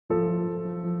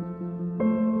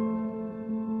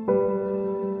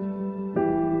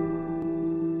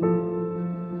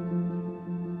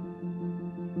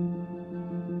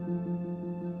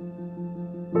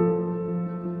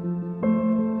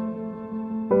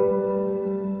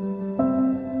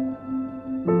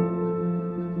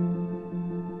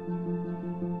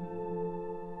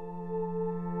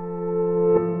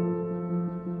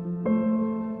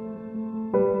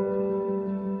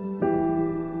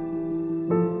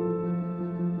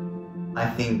I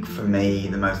think for me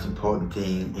the most important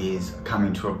thing is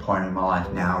coming to a point in my life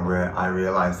now where I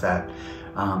realise that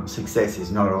success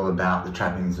is not all about the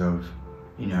trappings of,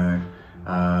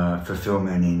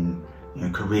 fulfilment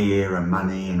in career and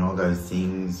money and all those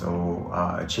things, or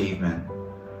achievement.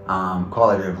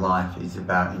 Quality of life is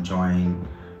about enjoying,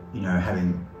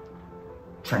 having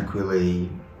tranquility,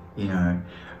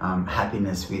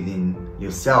 happiness within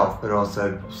yourself, but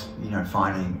also,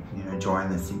 finding, joy in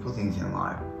the simple things in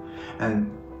life.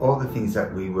 And all the things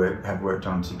that we have worked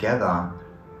on together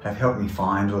have helped me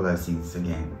find all those things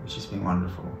again, which has been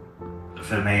wonderful.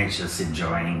 For me, it's just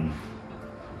enjoying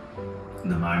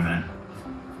the moment.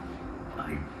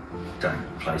 I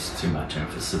don't place too much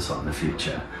emphasis on the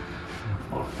future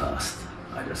or the past.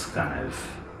 I just kind of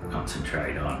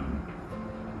concentrate on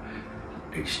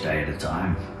each day at a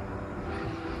time,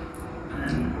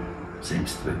 and it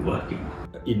seems to be working.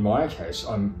 In my case,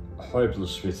 I'm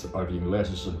hopeless with opening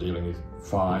letters and dealing with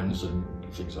fines and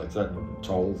things like that, and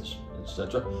tolls,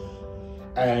 etc.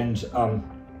 And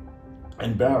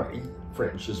Barry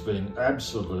French has been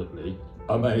absolutely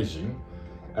amazing,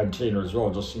 and Tina as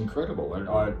well, just incredible. And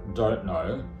I don't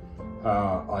know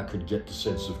how I could get the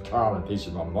sense of calm and peace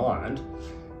in my mind,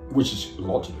 which is a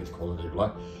lot to do with quality of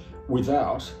life,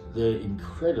 without their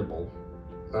incredible,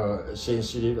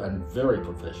 sensitive and very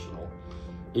professional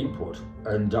input,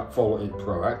 and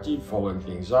proactive, following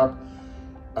things up,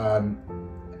 and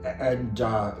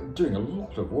doing a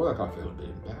lot of work. I feel a bit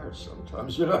embarrassed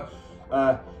sometimes,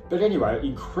 but anyway,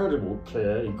 incredible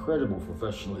care, incredible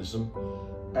professionalism,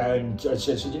 and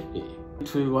sensitivity.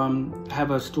 To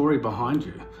have a story behind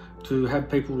you, to have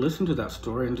people listen to that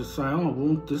story and just say, oh,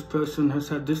 well, this person has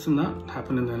had this and that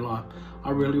happen in their life.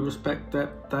 I really respect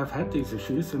that they've had these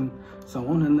issues and so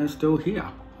on, and they're still here.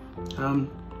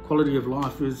 Quality of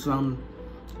life is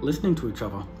listening to each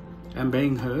other and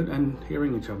being heard and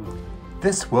hearing each other.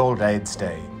 This World AIDS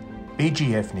Day,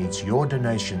 BGF needs your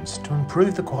donations to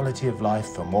improve the quality of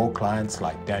life for more clients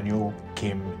like Daniel,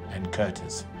 Kim and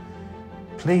Curtis.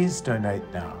 Please donate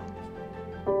now.